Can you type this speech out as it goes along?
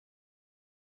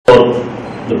For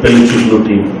the Pelli Choopulu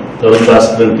team, Tarun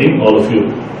Bhaskar team, all of you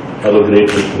have a great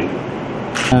victory.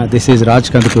 This is Raj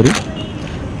Kandukuri.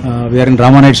 We are in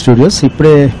Rama Night Studios.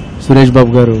 ఇప్పుడే సురేష్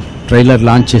బాబు గారు trailer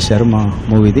launch చేశారు మా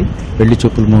మూవీది, పెళ్లి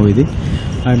చూపులు మూవీది.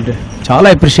 And చాలా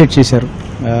appreciate చేశారు.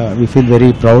 We feel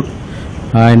very proud.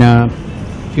 ఆయన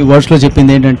few వర్డ్స్లో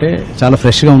చెప్పింది ఏంటంటే చాలా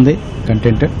ఫ్రెష్గా ఉంది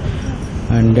content.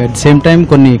 And at the same time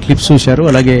కొన్ని క్లిప్స్ చూశారు,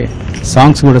 అలాగే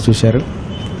సాంగ్స్ కూడా చూశారు.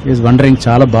 ఈజ్ వండరింగ్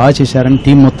చాలా బాగా చేశారని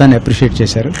టీం మొత్తాన్ని అప్రిషియేట్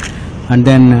చేశారు. అండ్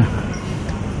దెన్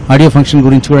ఆడియో ఫంక్షన్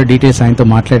గురించి కూడా డీటెయిల్స్ ఆయనతో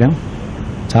మాట్లాడాం.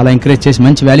 చాలా ఎంకరేజ్ చేసి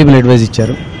మంచి వాల్యుబుల్ అడ్వైజ్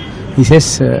ఇచ్చారు. ఈ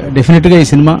సేస్ డెఫినెట్గా ఈ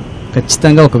సినిమా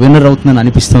ఖచ్చితంగా ఒక విన్నర్ అవుతుందని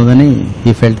అనిపిస్తుందని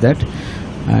he felt that.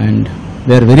 And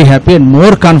we are very happy and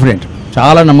more confident.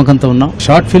 చాలా నమ్మకంతో ఉన్నాం.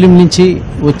 షార్ట్ ఫిలిం నుంచి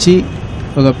వచ్చి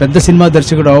ఒక పెద్ద సినిమా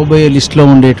దర్శకుడు అవబోయే లిస్ట్లో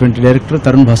ఉండేటువంటి డైరెక్టర్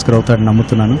తరుణ్ భాస్కర్ అవుతాడని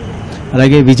నమ్ముతున్నాను.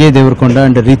 అలాగే విజయ్ దేవరకొండ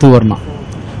అండ్ రీతు వర్మ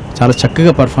చాలా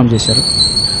చక్కగా పర్ఫామ్ చేశారు.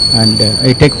 And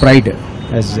I take pride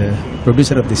as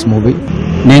producer of this movie.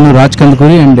 నేను Raj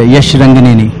Kandukuri and Yash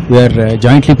Rangineni we are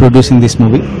jointly producing this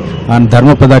movie on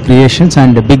Dharmapada creations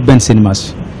and big Ben cinemas.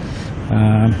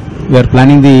 We are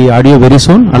planning the audio very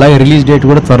soon. అలాగే రిలీజ్ డేట్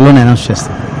కూడా త్వరలోనే announce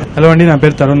చేస్తాం. Hello అండి, నా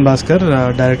పేరు Tarun Bhaskar,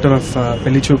 director of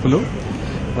పెళ్లి చూపులు.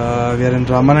 We are in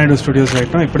Rama Naidu studios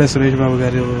right now. ఇప్పుడే సురేష్ బాబు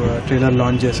గారు ట్రైలర్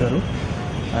లాంచ్ చేశారు.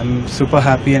 I'm super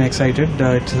happy and excited.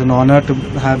 It's an honour to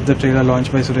have the trailer launch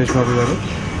by Suresh Babu గారు.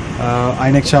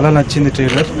 ఆయనకు చాలా నచ్చింది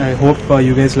trailer. I hope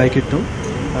you guys like it to.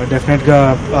 డెఫినెట్గా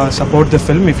support the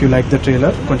film if you like the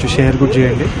trailer. కొంచెం share కూడా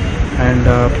చేయండి. And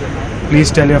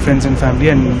please tell your friends and family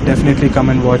and definitely come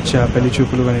and watch Pelli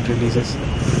Choopulu when it releases.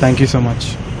 Thank you so much.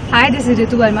 Hi, this is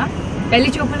Ritu Verma. Pelli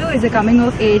Choopulu is a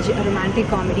coming-of-age romantic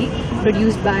comedy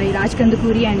produced by Raj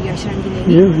Kandukuri and Yash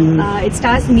Rangineni. It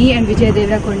stars me and Vijay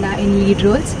Deverakonda in lead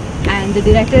roles, and the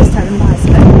director is Tarun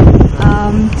Bhaskar.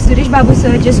 Suresh Babu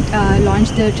sir just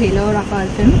launched the trailer of our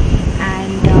film,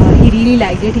 and he really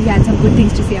liked it. He had some good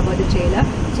things to say about the trailer,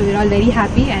 so we're all very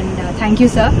happy. And thank you,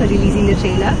 sir, for releasing the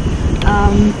trailer.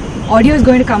 Audio is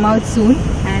going to come out soon,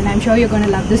 and I'm sure you're going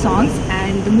to love the songs.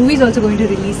 And the movie is also going to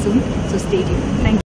release soon, so stay tuned. Thank you.